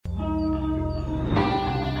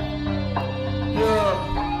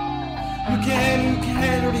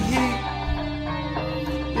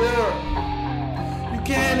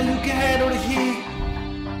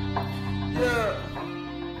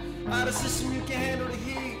you can't handle the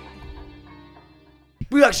heat.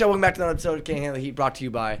 React Show, welcome back to another episode of Can't Handle the Heat, brought to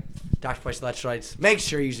you by Dr. Price Electrolytes. Make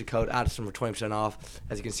sure you use the code Addison for 20% off.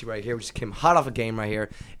 As you can see right here, we just came hot off a game right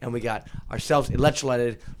here, and we got ourselves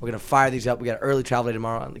electrolyted. We're going to fire these up. We got early travel day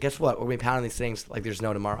tomorrow. And guess what? We're going to be pounding these things like there's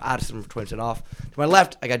no tomorrow. Addison for 20% off. To my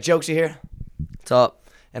left, I got Jokesy here. What's up?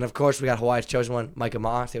 And, of course, we got Hawaii's chosen one, Micah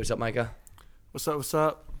Ma. Say what's up, Micah. What's up, what's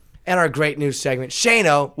up? And our great news segment,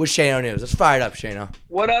 Shano with Shano News. Let's fire it up, Shano.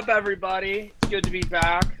 What up, everybody? It's good to be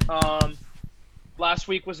back. Last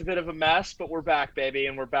week was a bit of a mess, but we're back, baby,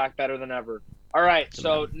 and we're back better than ever. All right,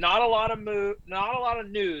 so not a lot of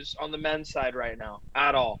news on the men's side right now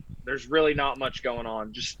at all. There's really not much going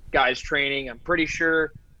on. Just guys training. I'm pretty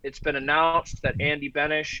sure it's been announced that Andy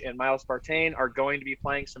Benish and Miles Partain are going to be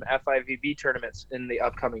playing some FIVB tournaments in the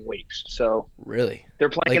upcoming weeks. So really, they're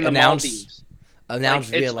playing in the Maldives. Announced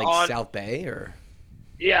via South Bay or?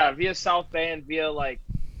 Yeah, via South Bay and via like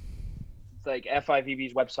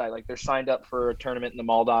FIVB's website. Like they're signed up for a tournament in the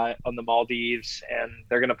Maldives, and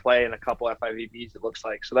they're gonna play in a couple FIVBs. It looks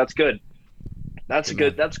like, so that's good. That's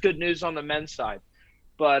good news on the men's side.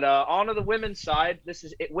 But on to the women's side. This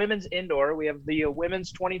is women's indoor. We have the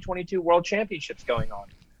women's 2022 World Championships going on.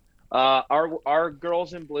 Our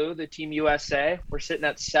girls in blue, the Team USA, we're sitting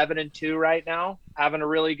at 7-2 right now, having a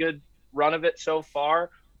really good run of it so far.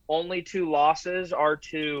 Only 2 losses are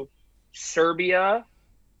to Serbia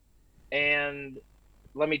and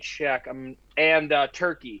let me check.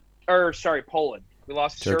 Turkey. Poland. We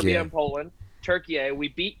lost to Serbia and Poland. Turkey. We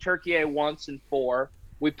beat Turkey once in 4.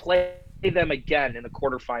 We play them again in the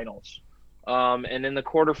quarterfinals. And in the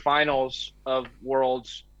quarterfinals of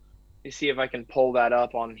Worlds, you see if I can pull that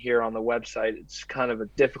up on here on the website. It's kind of a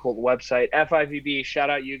difficult website. FIVB, shout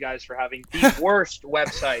out you guys for having the worst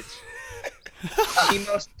websites. The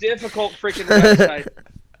most difficult freaking website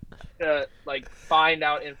to find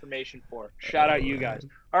out information for. Shout out you guys.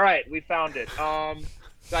 All right, we found it.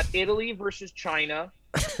 Got Italy versus China.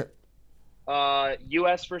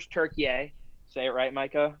 US versus Turkey. Say it right,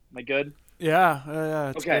 Micah. Am I good?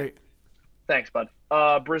 Yeah, it's okay. Great. Thanks, bud.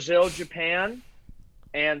 Brazil, Japan,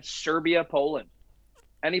 and Serbia, Poland.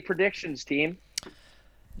 Any predictions, team?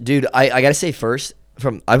 Dude, I gotta say first,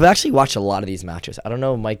 I've actually watched a lot of these matches. I don't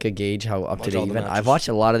know, Micah, gauge how up to date you've been. I've watched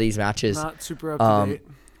a lot of these matches. Not super up to date.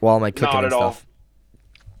 While I'm cooking Not and at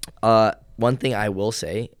stuff. One thing I will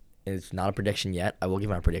say, it's not a prediction yet. I will give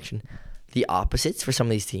my prediction. The opposites for some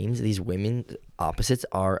of these teams, these women opposites,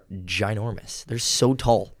 are ginormous. They're so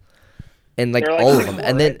tall, and all of them.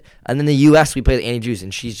 And then the U.S. we play with Annie Drews,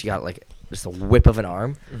 and she's got just a whip of an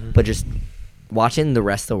arm. Mm-hmm. But just watching the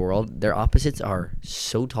rest of the world, their opposites are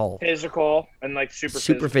so tall, physical, and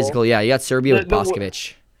super physical. Yeah, you got Serbia with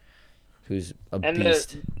Boskovic, who's a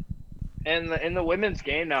beast. And in the women's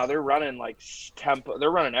game now, they're running tempo.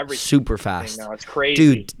 They're running everything super fast now. It's crazy,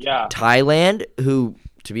 dude. Yeah, Thailand, who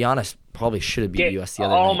to be honest probably should have beat US the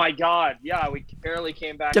other night. Oh my God, yeah, we barely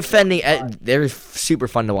came back. Defending, they're super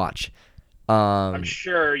fun to watch. I'm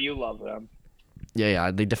sure you love them.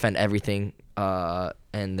 Yeah, they defend everything, and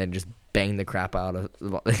then just bang the crap out of.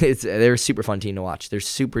 They're a super fun team to watch. They're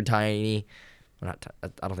super tiny. I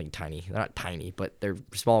don't think tiny. They're not tiny, but they're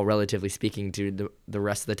small, relatively speaking, to the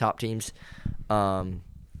rest of the top teams. And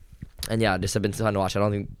yeah, just have been fun to watch. I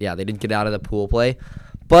don't think, they didn't get out of the pool play,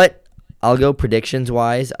 but I'll go predictions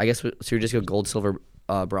wise. I guess we just go gold, silver,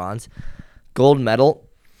 bronze, gold medal.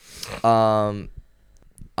 I'm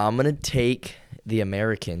gonna take the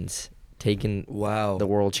Americans taking the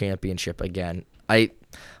world championship again.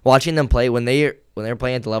 Watching them play when they're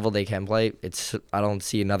playing at the level they can play, I don't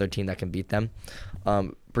see another team that can beat them.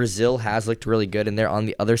 Brazil has looked really good, and they're on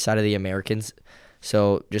the other side of the Americans.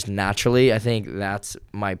 So just naturally, I think that's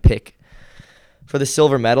my pick for the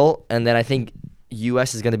silver medal. And then I think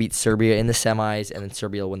U.S. is going to beat Serbia in the semis, and then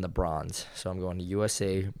Serbia will win the bronze. So I'm going to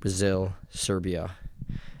USA, Brazil, Serbia.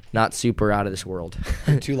 Not super out of this world.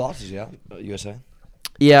 2 losses, yeah, USA.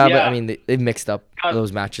 Yeah, but I mean, they've mixed up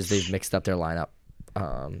those matches. They've mixed up their lineup.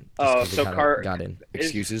 Got in.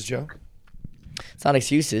 Excuses, Joe? It's not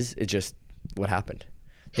excuses. It's just what happened.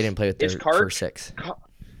 They didn't play with their first 6.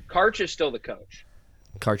 Karch is still the coach.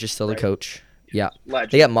 Karch is still the coach. Yeah.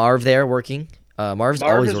 Legend. They got Marv there working. Marv's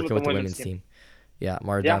always working with the women's team. Yeah,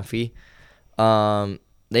 Marv Dunphy.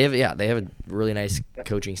 They have a really nice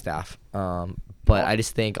coaching staff. But I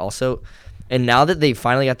just think also, and now that they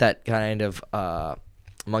finally got that kind of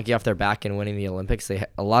monkey off their back and winning the Olympics,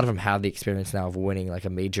 a lot of them have the experience now of winning a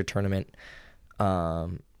major tournament.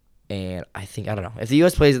 And I don't know, if the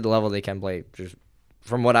U.S. plays at the level they can play, just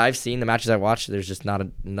from what I've seen, the matches I watched, there's just not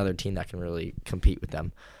another team that can really compete with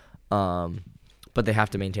them. but they have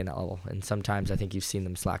to maintain that level. And sometimes I think you've seen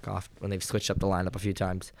them slack off when they've switched up the lineup a few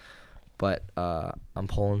times. But I'm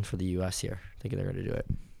pulling for the U.S. here. Thinking they're going to do it.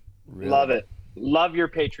 Really? Love it. Love your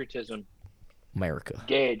patriotism. America.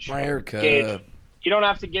 Gage. America. Gage. You don't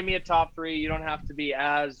have to give me a top 3. You don't have to be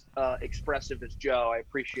as expressive as Joe. I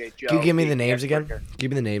appreciate Joe. Can you give me the being names expert again? here.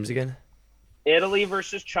 Give me the names again. Italy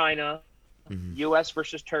versus China, Mhm. U.S.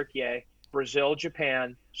 versus Turkey, Brazil,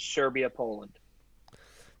 Japan, Serbia, Poland.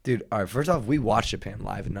 Dude, all right, first off, we watched Japan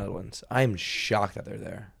live in Netherlands. I am shocked that they're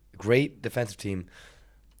there. Great defensive team.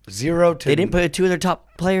 0 to... They didn't put 2 of their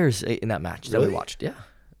top players in that match that Really? we watched. Yeah.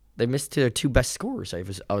 They missed their 2 best scorers, I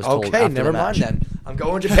was told. Okay, after never the mind match. then. I'm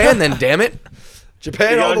going Japan then, damn it.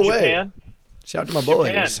 Japan You all the going way. Japan? Shout out to my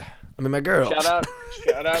boys. Japan. I mean, my girls.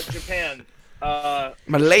 Shout out Japan.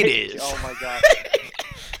 My ladies. Oh my God.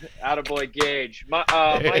 Attaboy Gage.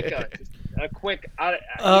 Micah, just a quick. You don't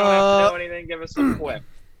have to know anything. Give us a quick.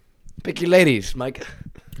 Pick your ladies, Mike.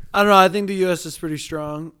 I don't know. I think the U.S. is pretty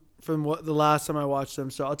strong from what the last time I watched them.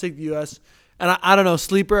 So I'll take the U.S. And I don't know,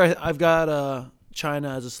 sleeper. I've got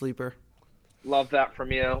China as a sleeper. Love that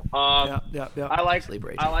from you. Yeah. I like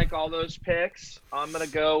Sleeper I like all those picks. I'm gonna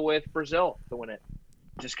go with Brazil to win it,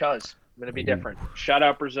 just cause I'm gonna be different. Shout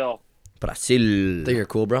out Brazil. Brazil. Think you're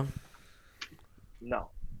cool, bro? No.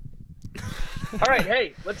 All right,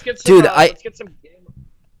 hey, let's get some. Dude, let's get some game.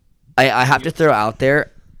 I have to throw out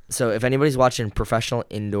there. So if anybody's watching professional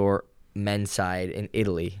indoor men's side in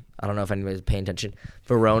Italy, I don't know if anybody's paying attention.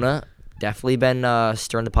 Verona definitely been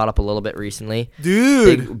stirring the pot up a little bit recently.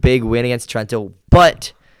 Dude. Big win against Trento.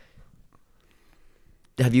 But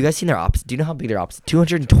have you guys seen their opposite? Do you know how big their opposite?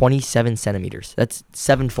 227 centimeters. That's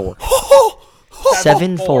 7'4".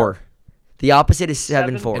 7'4". The opposite is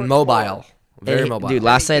 7'4". And mobile. Very And mobile. Dude,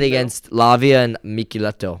 last night against Lavia and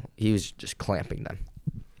Micheletto, he was just clamping them.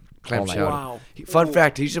 Clamp Oh my shouting. Wow. Fun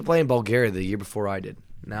fact, he used to play in Bulgaria the year before I did.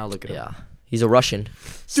 Now look at him. Yeah. He's a Russian.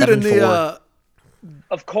 Dude, and 7'4". the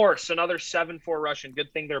Of course, another 7'4" Russian.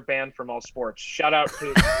 Good thing they're banned from all sports. Shout out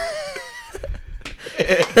to.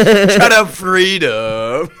 Shut up,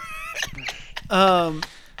 freedom.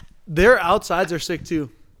 their outsides are sick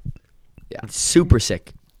too. Yeah. Super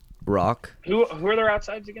sick. Rock. Who are their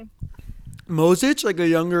outsides again? Mosic, like a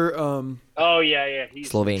younger Oh yeah,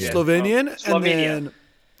 he's Slovenian. Slovenian, Slovenia. and then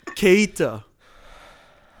Keita.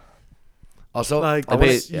 Also, Like, I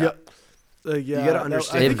wanna- yeah. Yeah, gotta I understand- They think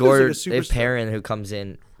have he was, like, a Gord. They have superstar. Perrin who comes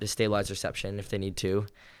in to stabilize reception if they need to.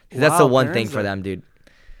 'Cause that's the Wow, one Perrin's thing for a- them, dude.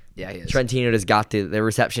 yeah, he is. Trentino just got to. Their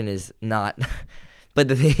reception is not. But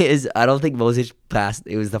the thing is, I don't think Mosic passed.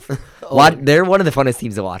 It was the. They're one of the funnest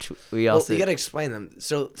teams to watch. We Well, also. you gotta explain them.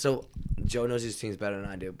 So Joe knows his teams better than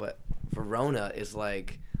I do, but Verona is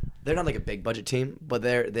like they're not like a big budget team, but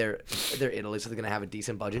they're Italy, so they're gonna have a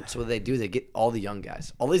decent budget. So what they do, they get all the young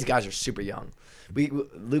guys. All these guys are super young.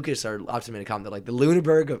 Lucas, our optimist, made a comment. They're like the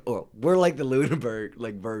Luneburg we're like the Luneburg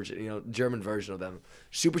like version, German version of them.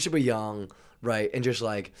 Super young, right? And just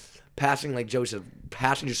like passing like Joseph,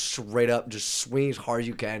 passing just straight up, just swing as hard as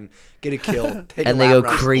you can, get a kill, take and a they lap go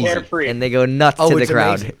around. crazy. Carefree. And they go nuts Oh, to the it's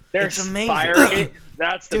crowd. amazing. They're It's amazing. fiery.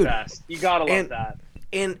 That's the Dude. best. You gotta love And- that.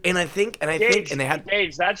 And I think Gage, they had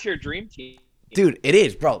Gage, that's your dream team. dude, it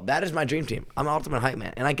is, bro. That is my dream team. I'm an ultimate hype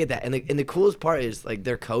man, and I get that. And the coolest part is like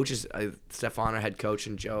their coach is Stefan, our head coach,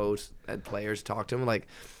 and Joe's head players talk to him like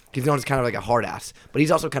he's known as kind of like a hard ass, but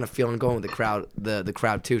he's also kind of feeling going with the crowd, the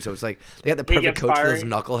crowd too. So it's like they got the He perfect gets coach for those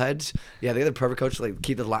fiery. knuckleheads. Yeah, they got the perfect coach to like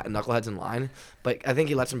keep the knuckleheads in line. But I think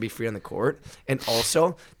he lets them be free on the court. And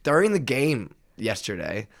also during the game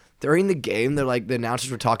yesterday, they're like the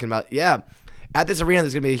announcers were talking about, yeah. At this arena,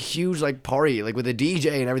 there's gonna be a huge like party, like with a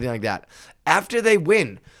DJ and everything like that. After they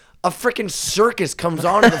win, a freaking circus comes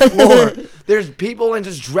onto the floor. There's people in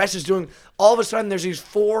just dresses doing. All of a sudden, there's these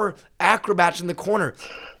 4 acrobats in the corner,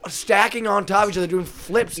 stacking on top of each other, doing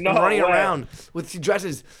flips and No running way. around with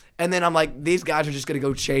dresses. And then I'm like, these guys are just gonna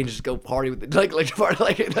go change, just go party with it,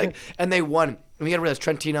 like, and they won. And we gotta realize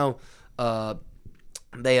Trentino.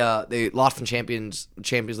 They lost in Champions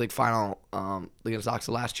League final against Oxa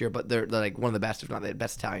last year, but they're like one of the best, if not the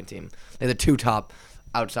best Italian team. They're the 2 top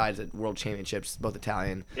outsides at World Championships, both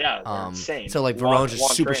Italian. Yeah, they're insane. So like Juan Verona's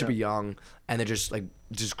just super Trainer. young, and they're just like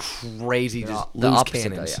crazy, just The loose opposite, though,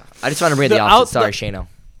 cannons. yeah. I just want to bring the The opposite. out- Sorry, the- Shano.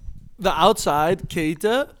 The outside,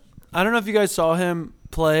 Keita. I don't know if you guys saw him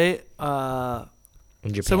play In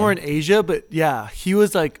Japan. somewhere in Asia, but yeah, he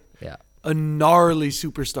was like Yeah. a gnarly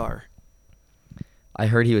superstar. I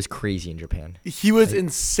heard he was crazy in Japan He was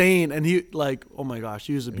insane, and he like, oh my gosh,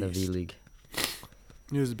 he was a in the V beast. League.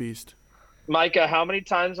 He was a beast. Micah, how many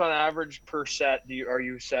times on average per set are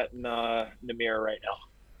you setting Namir right now?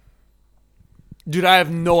 Dude, I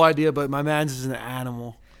have no idea, but my man's is an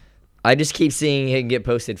animal. I just keep seeing him get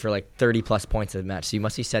posted for like 30+ points a match, so you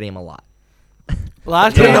must be setting him a lot.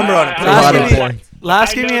 Last Put a game, number on it. Put a last number game, on he-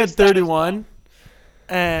 last I game he had noticed that as 31,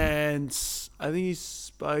 and I think he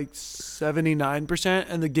spiked 79%.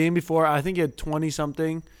 And the game before, I think he had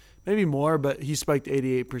 20-something, maybe more, but he spiked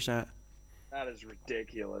 88%. That is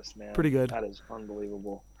ridiculous, man. Pretty good. That is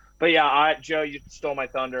unbelievable. But yeah, Joe, you stole my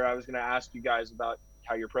thunder. I was going to ask you guys about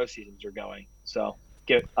how your pro seasons are going. So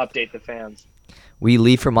update the fans. We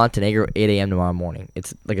leave for Montenegro 8 a.m. tomorrow morning.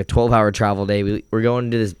 It's like a 12-hour travel day. We're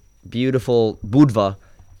going to this beautiful Budva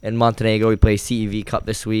in Montenegro. We play CEV Cup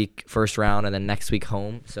this week, first round, and then next week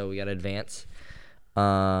home. So we got to advance.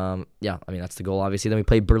 Yeah, I mean, that's the goal, obviously. Then we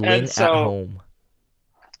play Berlin at home.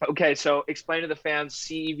 Okay, so explain to the fans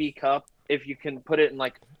CEV Cup, if you can put it in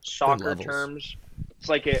like soccer levels. terms. It's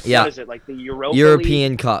like Yeah. what is it? Like the Europa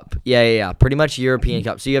European Cup. Yeah. Pretty much European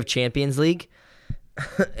Cup. So you have Champions League.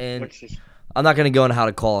 And League? Which is I'm not going to go into how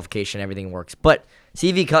the qualification and everything works. But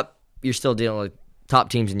CV Cup, you're still dealing with top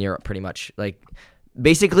teams in Europe pretty much. Like,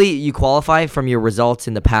 basically, you qualify from your results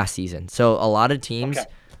in the past season. So a lot of teams Okay.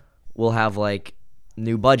 will have, like,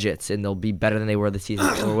 new budgets, and they'll be better than they were the season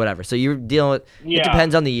or whatever. So you're dealing with – Yeah. it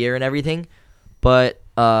depends on the year and everything. But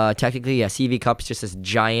technically, yeah, CV Cup's just this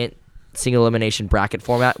giant single elimination bracket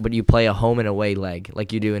format, but you play a home and away leg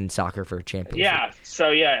like you do in soccer for Champions League. Yeah. So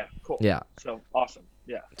yeah, cool. Yeah. So awesome.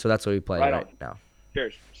 Yeah. So that's what we play Right right on. now.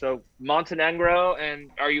 Cheers. So Montenegro, and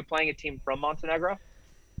are you playing a team from Montenegro?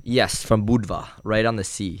 Yes, from Budva, right on the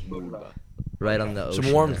sea. Right on the ocean.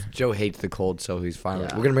 Some warm. there. Joe hates the cold, so he's fine.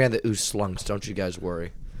 Yeah. We're gonna bring out the ooze slunks. Don't you guys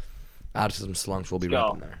worry. Out of some slunks, we'll be Let's go.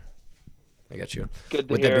 wrapping there. I got you. Good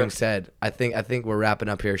to With hear. that being said, I think we're wrapping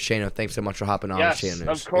up here. Shano, thanks so much for hopping on. Yes, Shano,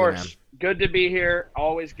 of course. Good to be here.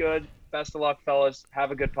 Always good. Best of luck, fellas.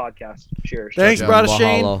 Have a good podcast. Cheers. Thanks, Joe. brother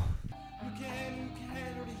Shane. Mahalo.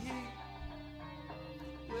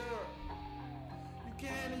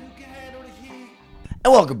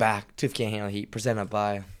 And welcome back to If You Can't Handle the Heat, presented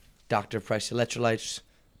by Dr. Price Electrolytes.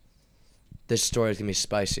 This story is going to be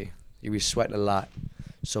spicy. You'll be sweating a lot.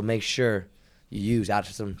 So make sure you use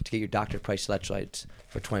Atrazine to get your Dr. Price Electrolytes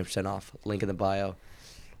for 20% off. Link in the bio.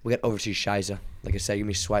 We got Overseas Shiza. Like I said, you're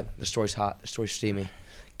going to be sweating. The story's hot. The story's steamy.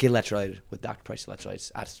 Get electrolyted with Dr. Price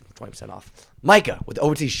Electrolytes. Atrazine for 20% off. Micah with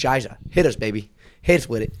Overseas Shiza. Hit us, baby. Hit us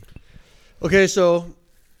with it. Okay, so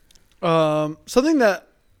something that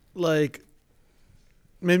like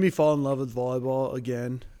made me fall in love with volleyball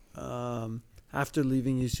again after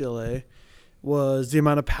leaving UCLA was the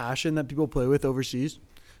amount of passion that people play with overseas.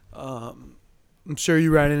 I'm sure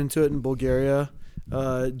you ran into it in Bulgaria,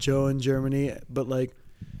 Joe in Germany, but like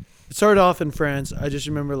it started off in France. I just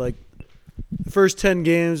remember like the first 10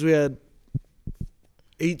 games we had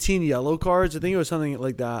 18 yellow cards. I think it was something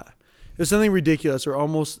like that. It was something ridiculous where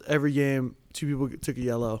almost every game 2 people took a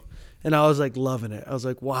yellow. And I was like loving it. I was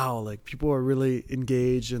like, wow, like people are really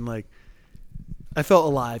engaged and like I felt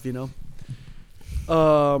alive, you know.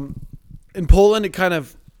 In Poland, it kind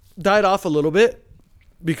of died off a little bit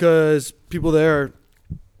because people there,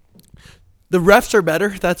 the refs are better.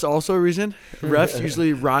 That's also a reason. Refs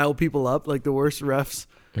usually rile people up. Like the worse refs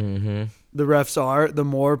Mm-hmm. the refs are, the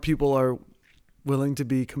more people are willing to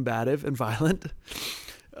be combative and violent.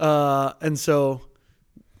 And so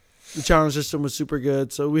the challenge system was super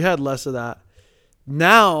good. So we had less of that.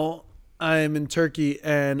 Now I'm in Turkey,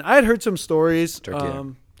 and I had heard some stories.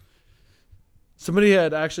 Turkey. Somebody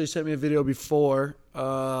had actually sent me a video before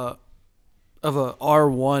of a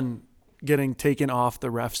R1 getting taken off the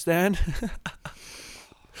ref stand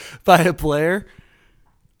by a player.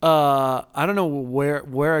 I don't know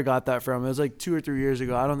where I got that from. It was like 2 or 3 years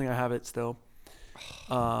ago. I don't think I have it still.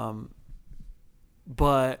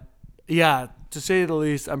 But yeah, to say the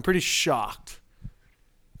least, I'm pretty shocked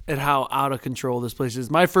at how out of control this place is.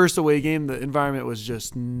 My first away game, the environment was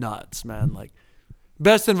just nuts, man. Like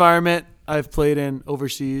best environment I've played in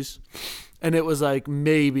overseas, and it was like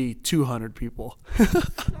maybe 200 people.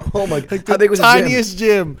 Oh my God. Like How the big was the gym? tiniest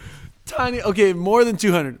gym. Tiny. Okay, more than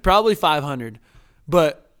 200, probably 500,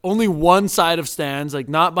 but only one side of stands, like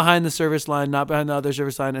not behind the service line, not behind the other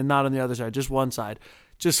service line, and not on the other side, just one side,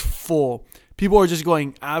 just full. People are just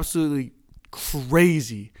going absolutely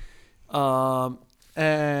crazy,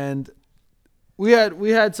 and we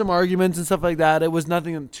had some arguments and stuff like that. It was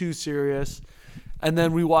nothing too serious, and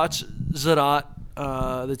then we watched Zarat,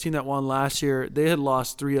 the team that won last year. They had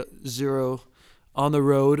lost 3-0 on the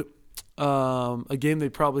road, a game they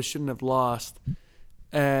probably shouldn't have lost,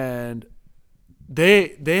 and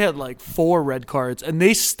they had like 4 red cards, and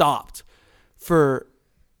they stopped for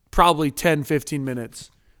probably 10, 15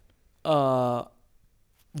 minutes.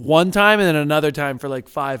 one time and then another time for like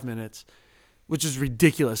 5 minutes, which is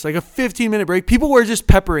ridiculous. Like a 15-minute break. People were just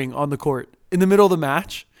peppering on the court in the middle of the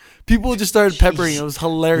match. People just started peppering. It was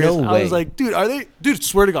hilarious. No I was way. like, dude, are they? Dude,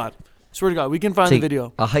 swear to God. We can find It's the like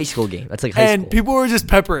video. a high school game. That's like high And school. people were just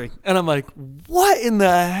peppering. And I'm like, what in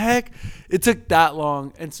the heck? It took that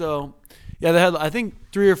long. And so, yeah, they had, I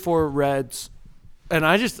think, 3 or 4 reds. And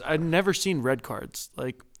I'd never seen red cards.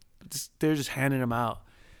 Like, they're just handing them out.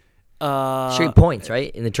 Straight points,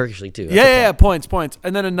 right? In the Turkish league too. That's Yeah, points.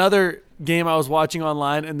 And then another game I was watching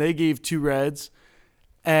online, and they gave 2 reds.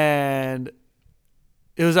 And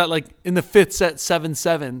it was at, like, in the 5th set,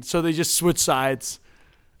 7-7. So they just switched sides.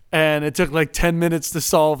 And it took like 10 minutes to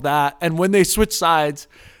solve that. And when they switched sides,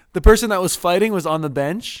 the person that was fighting was on the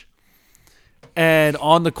bench and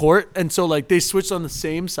on the court. And so like they switched on the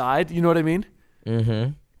same side. You know what I mean?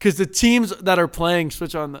 Mm-hmm. Because the teams that are playing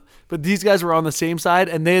switch on but these guys were on the same side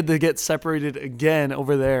and they had to get separated again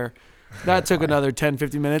over there. That took another 10,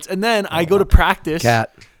 15 minutes. And then I go to practice.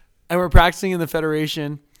 Cat. And we're practicing in the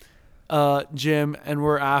Federation gym. And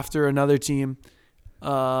we're after another team.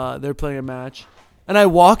 They're playing a match. And I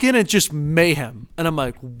walk in and it's just mayhem. And I'm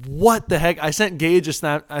like, what the heck? I sent Gage a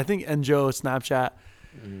snap, I think, and Joe a Snapchat.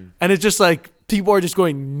 And it's just like, people are just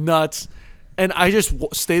going nuts. And I just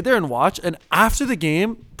stayed there and watched. And after the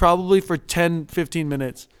game, probably for 10, 15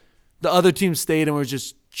 minutes, the other team stayed and was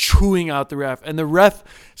just chewing out the ref. And the ref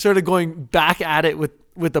started going back at it with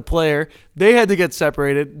the player. They had to get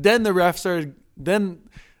separated. Then the ref started, then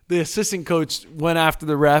the assistant coach went after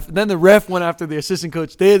the ref. Then the ref went after the assistant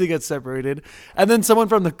coach. They had to get separated. And then someone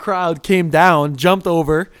from the crowd came down, jumped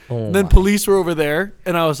over. And then police were over there.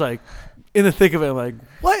 And I was like, in the thick of it, I'm like,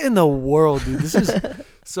 what in the world, dude? This is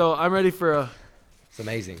so I'm ready for It's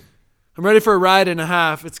amazing. a ride and a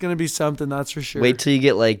half. It's gonna be something, that's for sure. Wait till you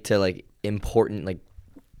get like to like important like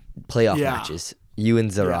playoff Yeah. matches. You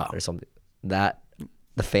and Zarat Yeah. or something. That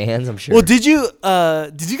the fans, I'm sure. Well, did you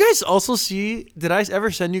guys also see? Did I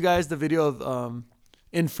ever send you guys the video of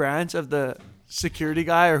in France of the security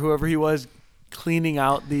guy or whoever he was cleaning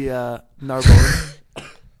out the Narbonne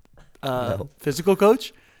No. physical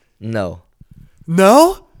coach? No.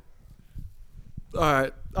 No. All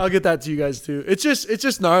right, I'll get that to you guys too. It's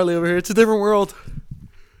just gnarly over here. It's a different world.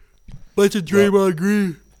 Bunch of Draymond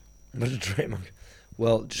Green. Bunch of Draymond.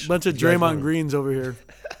 Well, Bunch of Draymond Greens over here.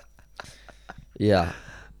 Yeah.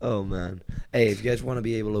 Oh man. Hey, if you guys want to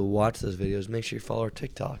be able to watch those videos, make sure you follow our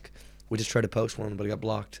TikTok. We just tried to post one, but it got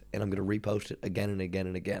blocked, and I'm gonna repost it again and again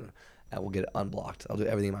and again, and we'll get it unblocked. I'll do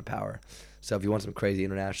everything in my power. So if you want some crazy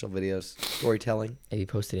international videos, storytelling. Maybe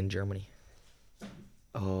posted in Germany.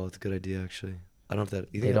 Oh, it's a good idea actually. I don't know if that.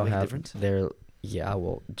 You They think don't that'll make a have difference? their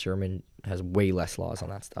well, German has way less laws on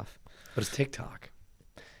that stuff. But it's TikTok.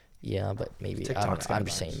 Yeah, but maybe I TikTok's don't know. I'm got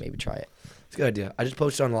just saying vibes. maybe try it. It's a good idea. I just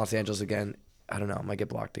posted on Los Angeles again. I don't know. I might get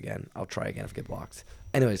blocked again. I'll try again if I get blocked.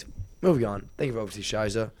 Anyways, moving on. Thank you for overseas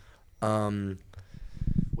Shiza.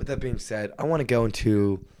 With that being said, I want to go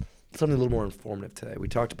into something a little more informative today. We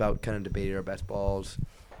talked about kind of debating our best balls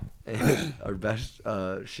and our best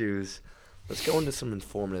shoes. Let's go into some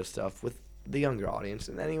informative stuff with the younger audience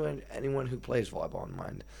and anyone who plays volleyball in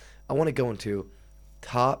mind. I want to go into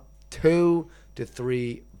top 2 to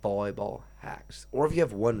 3 volleyball hacks. Or if you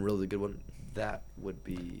have one really good one, that would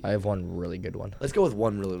be... I have one really good one. Let's go with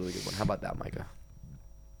one really, really good one. How about that, Micah?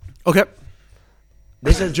 Okay.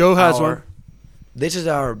 This is Joe has one. This is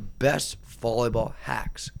our best volleyball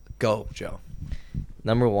hacks. Go, Joe.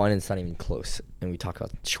 Number one, it's not even close. And we talk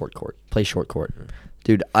about short court. Play short court.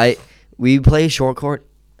 Dude, we play short court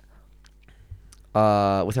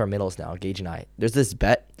with our middles now, Gage and I. There's this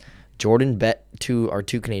bet. Jordan bet our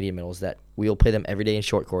 2 Canadian middles that we will play them every day in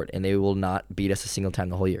short court and they will not beat us a single time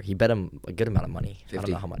the whole year. He bet them a good amount of money. 50. I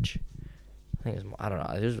don't know how much. I don't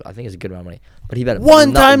know. I think it's a good amount of money. But he bet him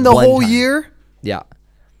One not time the one whole time. year? Yeah.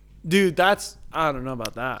 Dude, I don't know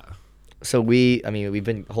about that. So we've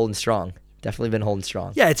been holding strong. Definitely been holding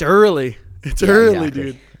strong. Yeah, it's early. It's Yeah, early, exactly.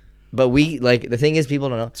 dude. But the thing is, people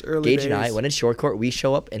don't know. It's early Gage and I, days. when it's short court, we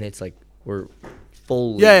show up and it's like we're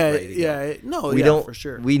fully Yeah, ready to go. yeah. No, We yeah, don't for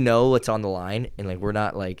sure. We know what's on the line, and like we're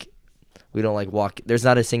not like we don't like walk. There's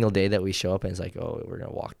not a single day that we show up and it's like, oh, we're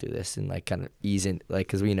gonna walk through this and like kind of ease in, like,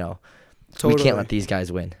 because we know we Totally. can't let these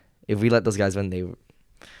guys win. If we let those guys win,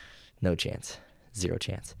 no chance, 0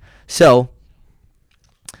 chance. So,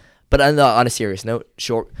 but on a serious note,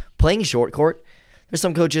 playing short court, there's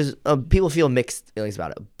some coaches, people feel mixed feelings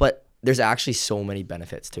about it, but there's actually so many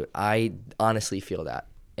benefits to it. I honestly feel that.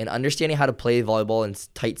 And understanding how to play volleyball in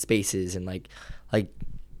tight spaces and like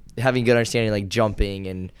having good understanding, like jumping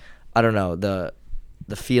and I don't know, the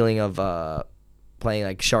feeling of playing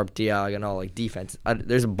like sharp diagonal, like defense.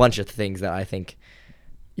 There's a bunch of things that I think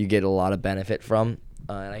you get a lot of benefit from.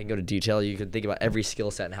 And I can go to detail. You can think about every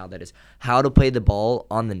skill set and how that is. How to play the ball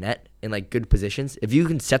on the net in like good positions. If you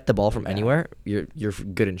can set the ball from anywhere, you're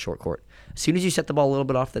good in short court. As soon as you set the ball a little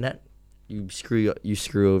bit off the net, you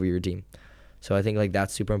screw over your team. So I think like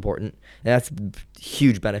that's super important. And that's a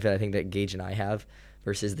huge benefit I think that Gage and I have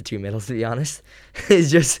versus the two middles, to be honest,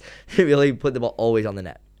 is just really put the ball always on the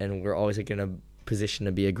net. And we're always like in a position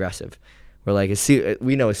to be aggressive. We're like,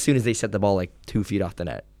 we know as soon as they set the ball like 2 feet off the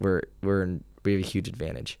net, we have a huge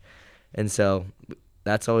advantage. And so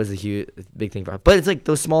that's always a big thing for us. But it's like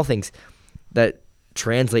those small things that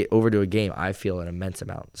translate over to a game, I feel an immense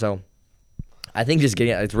amount. So I think just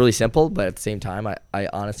getting it's really simple, but at the same time, I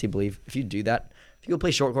honestly believe if you do that, if you go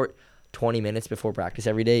play short court 20 minutes before practice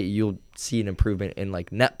every day, you'll see an improvement in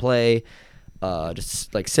like net play,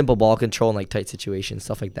 just like simple ball control in like tight situations,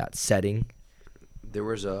 stuff like that, setting. There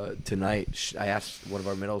was tonight, I asked one of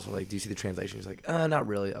our middles, like, do you see the translation? He's like, not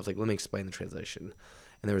really. I was like, let me explain the translation.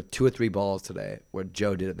 And there were 2 or 3 balls today where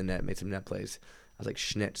Joe did at the net, made some net plays. I was like,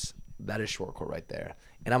 Schnitz, that is short court right there.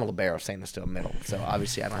 And I'm a libero saying this to a middle. So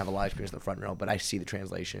obviously I don't have a lot of experience in the front row, but I see the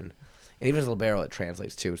translation. And even as a libero, it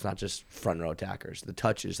translates too. It's not just front row attackers. The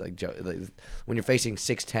touches, like Joe, when you're facing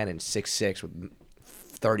 6'10" and 6'6" with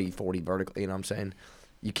 30, 40 vertical, you know what I'm saying?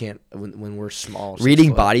 You can't when we're small.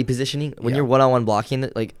 Reading body positioning when you're one-on-one blocking,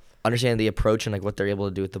 like understanding the approach and like what they're able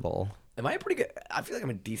to do with the ball. Am I pretty good? I feel like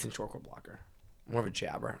I'm a decent short court blocker. More of a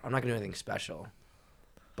jabber. I'm not gonna do anything special,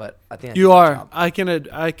 but I think You are. I can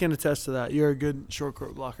attest to that. You're a good short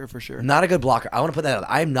court blocker for sure. Not a good blocker. I want to put that out.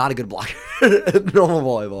 I am not a good blocker. Normal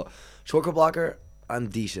volleyball. Short court blocker, I'm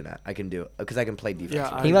decent at. I can do it because I can play defense.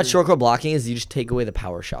 Yeah, The thing about short court blocking is you just take away the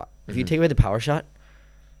power shot. If you take away the power shot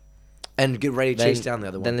and get ready to chase down the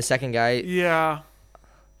other one. Then the second guy. Yeah.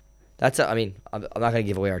 I mean, I'm not going to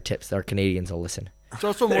give away our tips. Our Canadians will listen. It's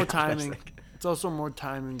also more timing. It's also more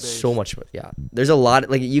timing based. So much, yeah. There's a lot.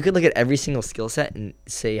 Like you could look at every single skill set and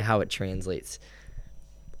say how it translates.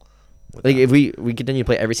 Like if we continue to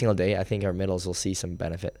play every single day, I think our middles will see some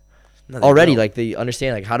benefit. Already, like they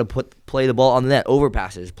understand like how to play the ball on the net,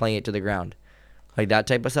 overpasses, playing it to the ground, like that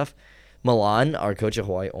type of stuff. Milan, our coach at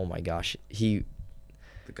Hawaii, oh my gosh,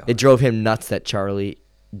 it drove him nuts that Charlie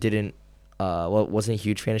didn't, wasn't a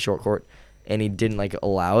huge fan of short court, and he didn't like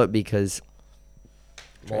allow it because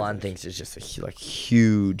Milan thinks it's just a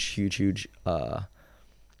huge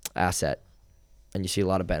asset, and you see a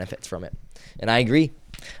lot of benefits from it. And I agree.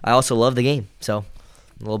 I also love the game, so I'm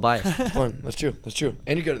a little biased. Fun. That's true.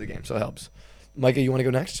 And you go to the game, so it helps. Micah, you want to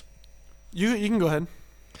go next? You can go ahead.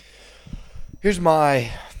 Here's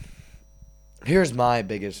my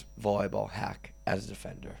biggest volleyball hack as a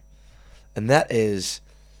defender, and that is,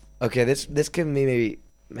 okay, this can be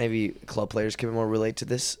maybe club players can more relate to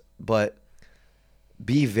this, but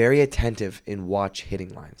be very attentive and watch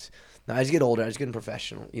hitting lines. Now, as you get older, as you get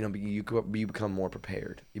professional, you become more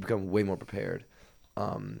prepared. You become way more prepared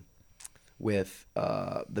with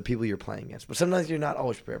the people you're playing against. But sometimes you're not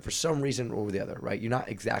always prepared for some reason or the other, right? You're not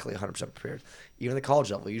exactly 100% prepared. Even at the college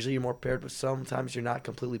level, usually you're more prepared, but sometimes you're not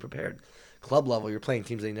completely prepared. Club level, you're playing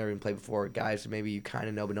teams that you never even played before, guys maybe you kind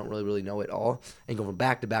of know but don't really know it all, and go from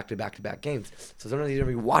back to back games. So sometimes you never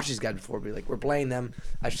even watch these guys before, but like, we're playing them.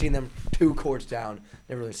 I've seen them 2 courts down,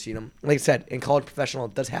 never really seen them. Like I said, in college professional,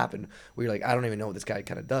 it does happen where you're like, I don't even know what this guy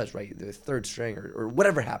kind of does, right? The third string or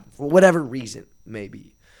whatever happened, for whatever reason,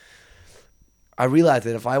 maybe. I realized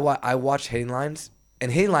that if I watch hitting lines,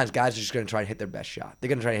 and hitting lines, guys are just going to try and hit their best shot. They're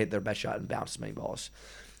going to try and hit their best shot and bounce as many balls.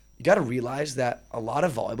 You got to realize that a lot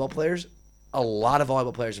of volleyball players,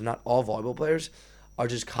 if not all volleyball players, are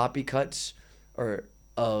just copycats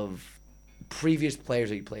of previous players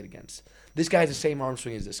that you played against. This guy has the same arm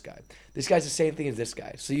swing as this guy. This guy's the same thing as this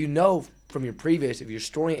guy. So you know from your previous, if you're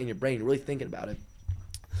storing it in your brain, you're really thinking about it.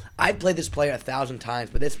 I've played this player 1,000 times,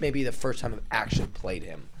 but this may be the first time I've actually played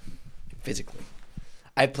him physically.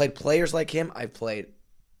 I've played players like him. I've played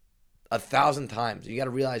 1,000 times. You got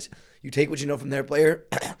to realize you take what you know from their player,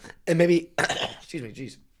 and maybe,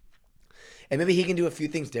 and maybe he can do a few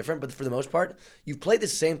things different, but for the most part, you've played the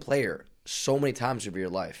same player so many times over your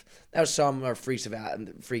life. Now, some are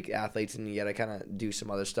freak athletes, and you got to kind of do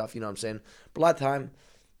some other stuff, you know what I'm saying? But a lot of time,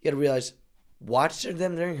 you got to realize, watch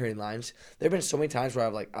them during hitting lines. There have been so many times where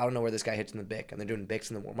I don't know where this guy hits in the bic, and they're doing bics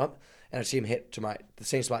in the warm-up, and I see him hit to the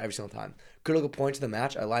same spot every single time. Critical points in the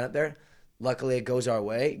match, I line up there. Luckily, it goes our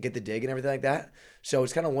way, get the dig and everything like that. So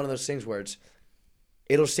it's kind of one of those things where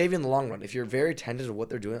it'll save you in the long run. If you're very attentive to what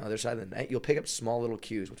they're doing on the other side of the net, you'll pick up small little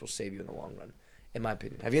cues, which will save you in the long run. in my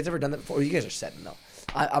opinion. Have you guys ever done that before? You guys are setting though.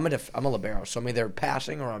 I'm a libero, so I'm either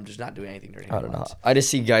passing or I'm just not doing anything during I hitting don't know. lines. I just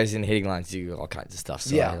see guys in hitting lines do all kinds of stuff.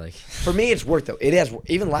 So Yeah. I, like, For me, it's worked though. It has.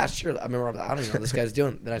 Even last year, I remember I don't even know what this guy's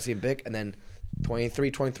doing. Then I see him big, and then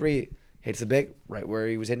 23 hits the big right where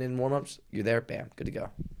he was hitting in warm-ups. You're there, bam, good to go.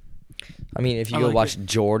 I mean, if you I go like watch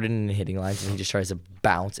Jordan in hitting lines and he just tries to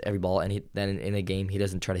bounce every ball, and then in a game he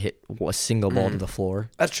doesn't try to hit a single ball to the floor.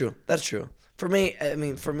 That's true. That's true. For me,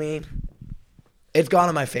 it's gone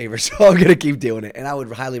in my favor, so I'm gonna keep doing it, and I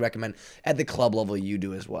would highly recommend at the club level you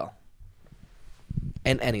do as well,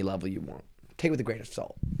 and any level you want. Take it with a grain of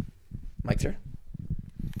salt. Mike, sir.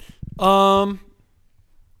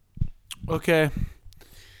 Okay.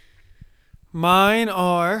 Mine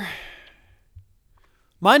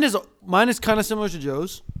is kind of similar to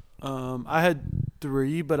Joe's. I had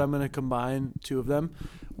 3, but I'm gonna combine 2 of them.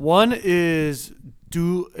 One is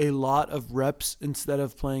do a lot of reps instead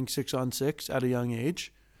of playing 6-on-6 at a young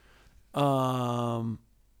age,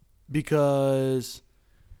 because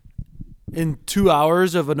in 2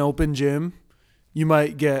 hours of an open gym, you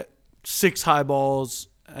might get 6 high balls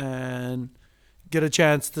and get a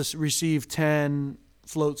chance to receive 10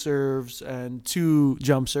 float serves and 2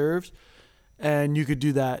 jump serves. And you could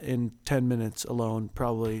do that in 10 minutes alone,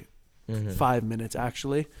 probably 5 minutes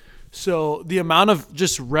actually. So the amount of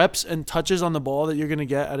just reps and touches on the ball that you're going to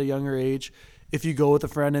get at a younger age, if you go with a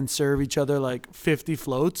friend and serve each other like 50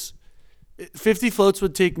 floats, 50 floats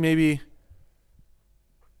would take maybe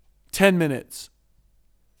 10 minutes.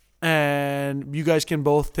 And you guys can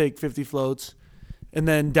both take 50 floats. And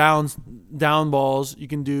then down balls, you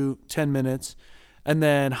can do 10 minutes. And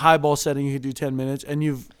then high ball setting, you can do 10 minutes. And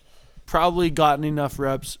you've probably gotten enough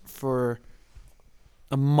reps for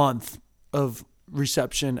a month of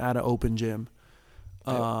reception at an open gym.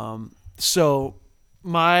 So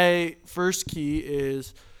my first key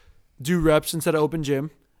is do reps instead of open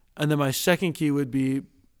gym. And then my second key would be,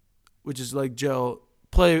 which is like Joe,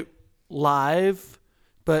 play live,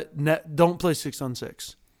 but don't play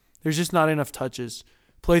 6-on-6. There's just not enough touches.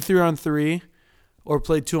 Play 3-on-3 or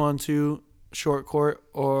play 2-on-2 short court,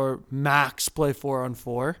 or max play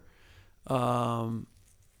 4-on-4.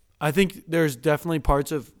 I think there's definitely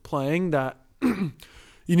parts of playing that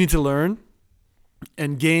you need to learn,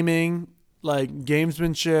 and gaming, like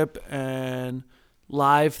gamesmanship and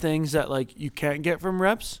live things that like you can't get from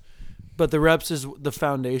reps, but the reps is the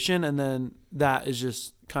foundation, and then that is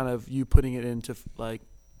just kind of you putting it into like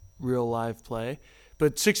real live play.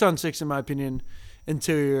 But 6-on-6, in my opinion,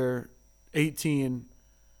 until you're 18,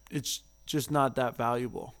 it's just not that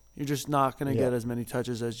valuable. You're just not going to get as many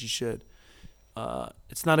touches as you should.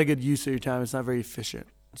 It's not a good use of your time. It's not very efficient.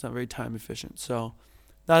 It's not very time efficient. So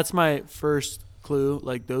that's my first clue,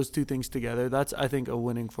 like those two things together. That's, I think, a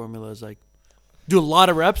winning formula is like do a lot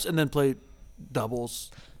of reps and then play doubles,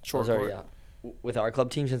 short court. Yeah. With our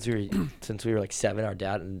club team, since we were like 7, our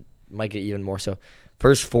dad and Mike get even more so.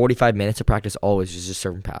 First 45 minutes of practice always is just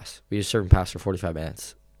serve and pass. We just serve and pass for 45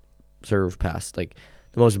 minutes. Serve, pass. Like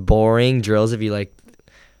the most boring drills, if you look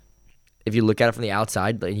at it from the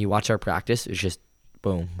outside and you watch our practice, it's just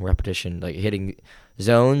boom, repetition, like hitting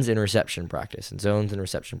zones and reception practice and zones and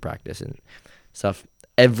reception practice and stuff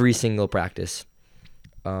every single practice.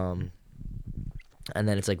 And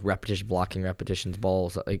then it's like repetition, blocking repetitions,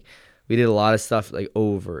 balls. Like we did a lot of stuff like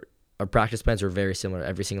over. Our practice plans were very similar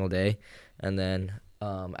every single day. And then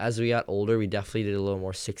as we got older, we definitely did a little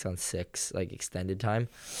more 6-on-6, like extended time.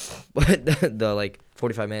 But the like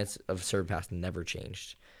 45 minutes of serve pass never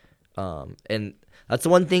changed. And that's the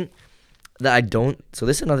one thing that I don't. So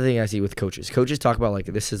this is another thing I see with coaches. Coaches talk about like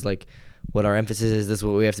this is like what our emphasis is. This is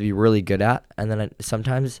what we have to be really good at. And then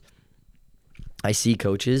sometimes I see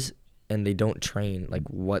coaches and they don't train like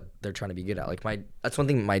what they're trying to be good at. Like that's one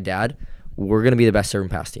thing. My dad, we're gonna be the best serve and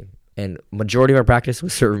pass team. And majority of our practice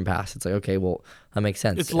was serve and pass. It's like, okay, well, that makes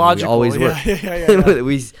sense. It's and logical. We always were. Yeah.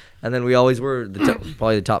 And then we always were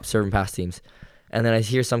probably the top serve and pass teams. And then I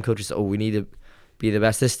hear some coaches, we need to be the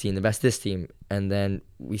best this team. And then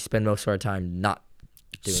we spend most of our time not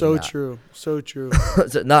doing that. So true.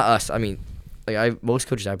 So not us. I mean, like most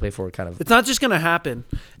coaches I play for kind of. It's not just going to happen.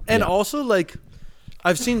 And also, like,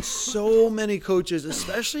 I've seen so many coaches,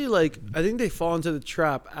 especially, like, I think they fall into the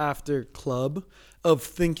trap after club of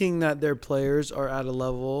thinking that their players are at a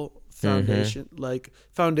level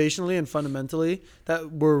foundationally and fundamentally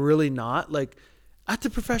that we're really not. Like, at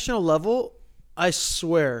the professional level, I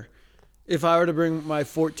swear, if I were to bring my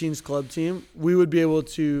 14s club team, we would be able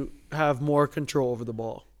to have more control over the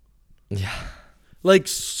ball. Yeah. Like,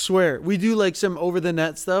 swear. We do, like, some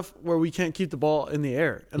over-the-net stuff where we can't keep the ball in the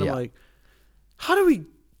air. And I'm like, how do we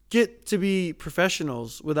get to be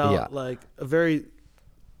professionals without Yeah. like a very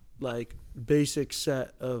like basic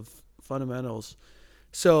set of fundamentals.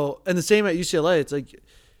 So, and the same at UCLA, it's like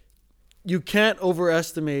you can't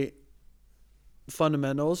overestimate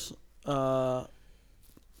fundamentals. And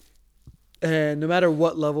no matter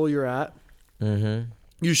what level you're at,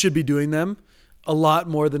 you should be doing them a lot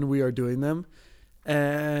more than we are doing them.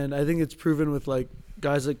 And I think it's proven with like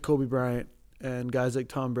guys like Kobe Bryant and guys like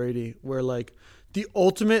Tom Brady, where like the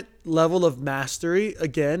ultimate level of mastery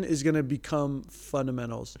again is going to become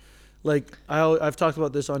fundamentals. Like I've talked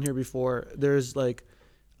about this on here before. There's like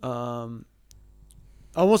almost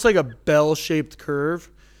like a bell-shaped curve,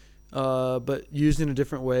 but used in a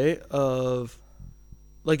different way of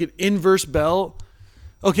like an inverse bell.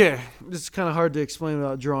 Okay, it's kind of hard to explain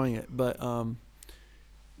without drawing it, but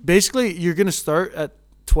basically you're going to start at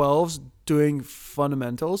 12s doing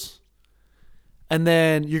fundamentals, and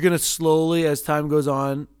then you're going to slowly, as time goes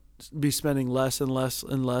on, be spending less and less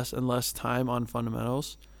and less and less time on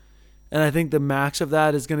fundamentals. And I think the max of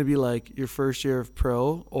that is going to be like your first year of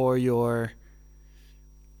pro or your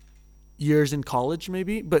years in college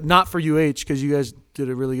maybe, but not for UH because you guys did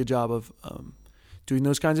a really good job of doing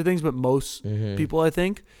those kinds of things, but most people, I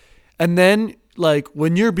think. And then like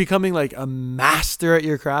when you're becoming like a master at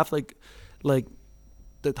your craft, like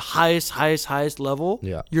the highest level,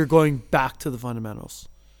 you're going back to the fundamentals.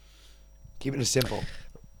 Keeping it simple.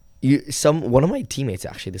 One of my teammates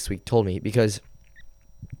actually this week told me, because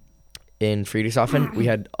in Friedrichshafen we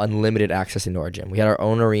had unlimited access into our gym. We had our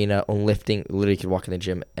own arena, own lifting. Literally could walk in the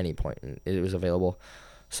gym at any point and it was available.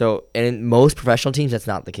 So, and in most professional teams, that's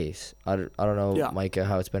not the case. I don't know, Micah,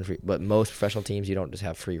 how it's been for you, but most professional teams, you don't just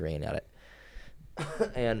have free reign at it.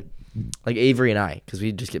 And like Avery and I, because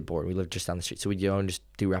we just get bored. We live just down the street, so we just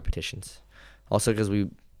do repetitions. Also, because we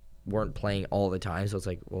weren't playing all the time, so it's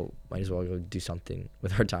like, well, might as well go do something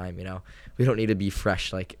with our time, you know? We don't need to be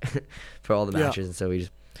fresh, like, for all the matches, and so we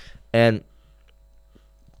just... And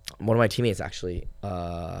one of my teammates actually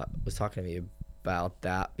was talking to me about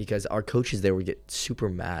that, because our coaches there would get super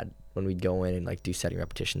mad when we'd go in and like do setting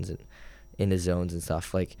repetitions and into zones and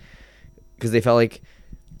stuff, like, because they felt like,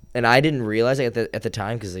 and I didn't realize it at the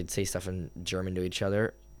time because they'd say stuff in German to each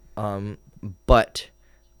other, but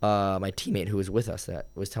my teammate who was with us that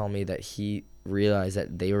was telling me that he realized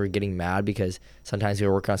that they were getting mad because sometimes we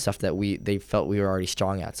were working on stuff that they felt we were already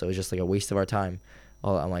strong at, so it was just like a waste of our time.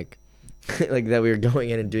 I'm like like that we were going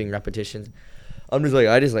in and doing repetitions. I'm just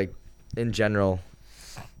like in general,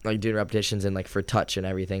 like doing repetitions and like for touch and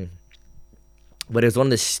everything. But it was one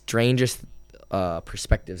of the strangest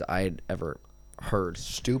perspectives I had ever heard.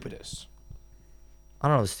 Stupidest. I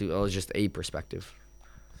don't know, it was just a perspective.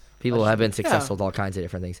 People have been successful with all kinds of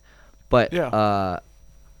different things. But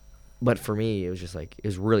but for me, it was just like, it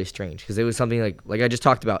was really strange because it was something like I just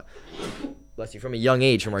talked about, bless you, from a young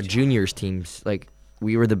age, from our juniors teams, like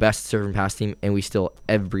we were the best serve and pass team, and we still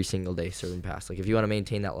every single day serve and pass. Like if you want to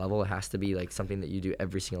maintain that level, it has to be like something that you do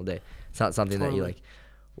every single day. It's not something that you like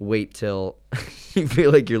wait till you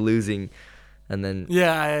feel like you're losing and then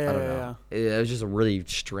I don't know. It was just a really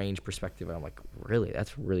strange perspective, and I'm like, really,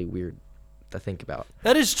 that's really weird to think about.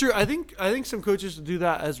 That is true. I think some coaches do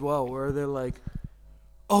that as well, where they're like,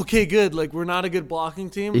 okay, good. Like we're not a good blocking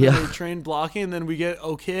team. Yeah. We train blocking, and then we get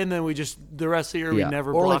okay, and then we just the rest of the year we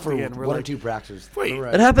never Or block like for again. We're one like, or two practices. wait,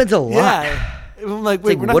 It happens a lot. yeah. I'm like,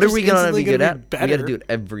 wait, It's we're like, not what are just we gonna instantly be good gonna at? be We got to better. do it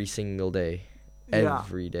every single day,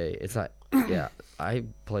 every day. It's not. Yeah, I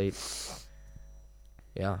played.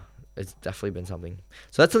 Yeah, it's definitely been something.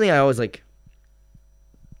 So that's something I always like.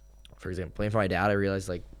 For example, playing for my dad, I realized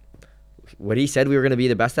like what he said we were gonna be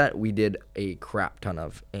the best at, we did a crap ton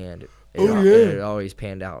of, and it always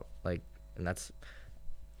panned out. Like, and that's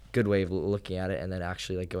a good way of looking at it, and then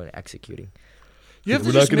actually like going and executing. You have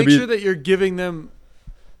to just make sure that you're giving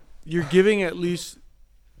at least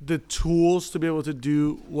the tools to be able to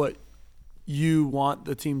do what you want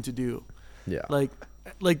the team to do. Yeah. Like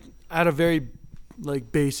at a very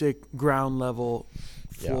like basic ground level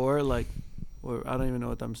floor, like, or I don't even know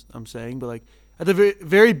what I'm saying, but like at the very,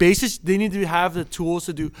 very basis, they need to have the tools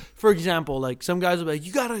to do. For example, like some guys will be like,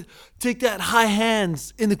 you gotta take that high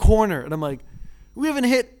hands in the corner, and I'm like, we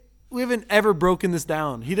haven't ever broken this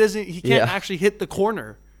down. He can't actually hit the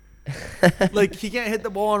corner. Like he can't hit the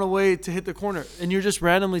ball on a way to hit the corner, and you're just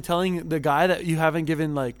randomly telling the guy that you haven't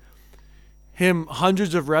given like him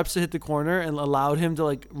hundreds of reps to hit the corner and allowed him to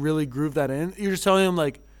like really groove that in. You're just telling him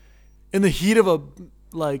like in the heat of a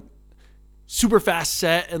like super fast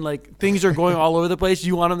set and like things are going all over the place,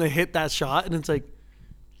 you want him to hit that shot, and it's like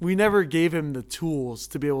we never gave him the tools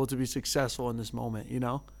to be able to be successful in this moment, you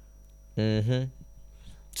know? Mm-hmm.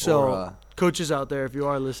 So coaches out there, if you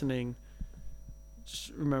are listening,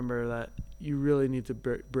 just remember that you really need to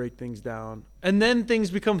break things down. And then things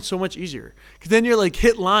become so much easier. Because then you're like,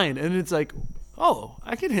 hit line. And it's like, oh,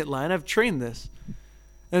 I can hit line. I've trained this.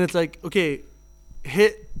 And it's like, okay,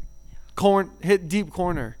 hit deep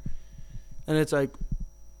corner. And it's like,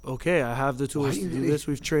 okay, I have the tools to do this.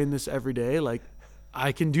 We've trained this every day. Like,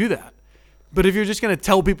 I can do that. But if you're just going to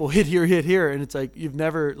tell people hit here, and it's like you've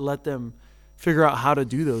never let them figure out how to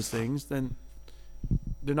do those things, then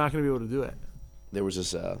they're not going to be able to do it. There was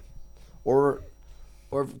this, or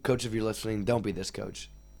coach, if you're listening, don't be this coach.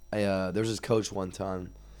 There was this coach one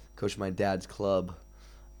time, coached my dad's club.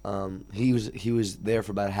 He was there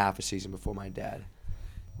for about half a season before my dad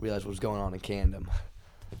realized what was going on in Camden.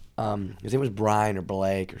 His name was Brian or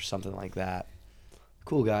Blake or something like that.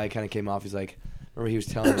 Cool guy, kind of came off. He's like, remember he was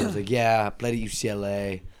telling me, he was like, yeah, I played at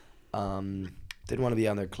UCLA. Didn't want to be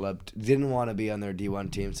on their club. Didn't want to be on their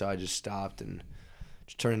D1 team, so I just stopped and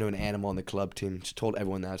just turned into an animal on the club team. Just told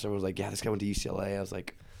everyone that. So everyone was like, yeah, this guy went to UCLA. I was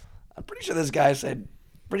like, I'm pretty sure this guy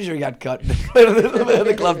pretty sure he got cut on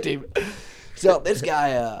the club team. So this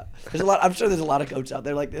guy, I'm sure there's a lot of coaches out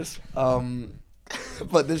there like this.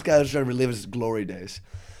 But this guy was trying to relive his glory days.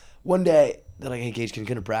 One day, they're like, hey, Gage, can you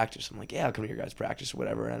come to practice? I'm like, yeah, I'll come to your guys' practice or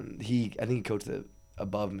whatever. And I think he coached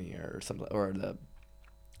above me or something, or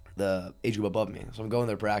the age group above me. So I'm going to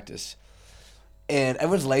their practice. And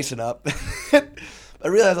everyone's lacing up. I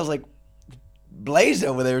realized I was like, Blaze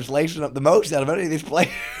over there is lacing up the most out of any of these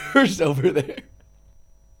players over there.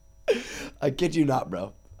 I kid you not,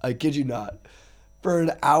 bro. I kid you not. For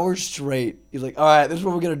an hour straight, he's like, all right, this is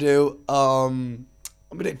what we're going to do. I'm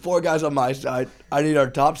going to take 4 guys on my side. I need our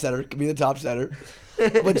top center. Give me the top center.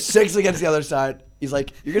 But 6 against the other side. He's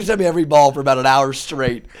like, you're going to send me every ball for about an hour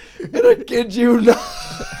straight. And I kid you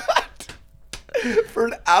not. For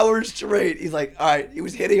an hour straight. He's like, all right. He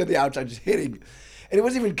was hitting on the outside, just hitting. And he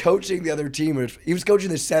wasn't even coaching the other team. He was coaching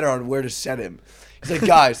the center on where to set him. He's like,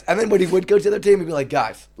 guys. And then when he would coach the other team, he'd be like,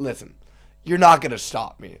 guys, listen. You're not going to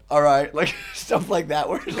stop me, all right? Like, stuff like that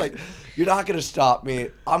where it's like, you're not going to stop me.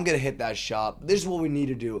 I'm going to hit that shot. This is what we need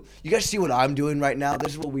to do. You guys see what I'm doing right now?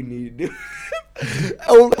 This is what we need to do.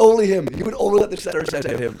 Only him. He would only let the center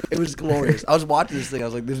set him. It was glorious. I was watching this thing. I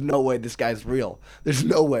was like, there's no way this guy's real. There's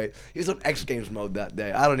no way. He was on X Games mode that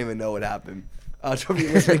day. I don't even know what happened. So if you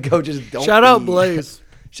listening, coaches, don't Shout out Blaze.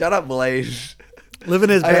 Shout out Blaze. Living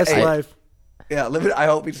his best life. Yeah, I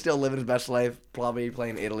hope he's still living his best life. Probably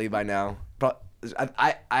playing Italy by now.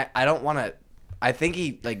 I don't want to. I think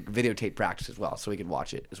he videotaped practice as well, so we could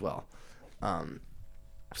watch it as well.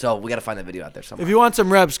 So we got to find that video out there somewhere. If you want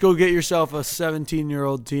some reps, go get yourself a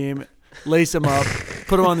 17-year-old team, lace him up,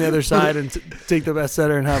 put him on the other side, and take the best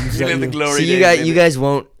setter and have him set you. See, you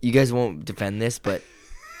guys won't defend this, but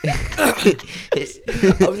I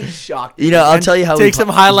was just shocked. I'll tell you how. Take some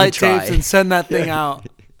highlight tapes and send that thing out.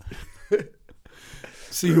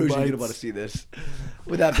 See who bites. You're gonna want to see this.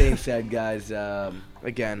 With that being said, guys,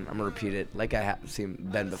 again, I'm gonna repeat it like I have seen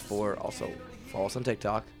Ben before. Also, follow us on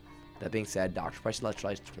TikTok. That being said, Dr. Price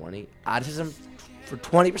Electrolytes 20. Autism for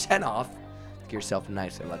 20% off. Get yourself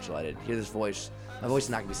nice and electrolyted. Hear this voice. My voice is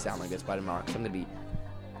not gonna sound like this by tomorrow. Cause I'm gonna be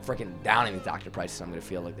freaking downing with Dr. Price. I'm gonna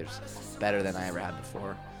feel like there's better than I ever had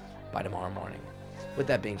before by tomorrow morning. With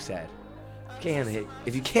that being said,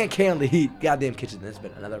 if you can't handle the heat, goddamn kitchen. This has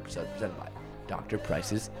been another episode presented by Dr.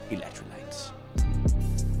 Price's Electrolytes.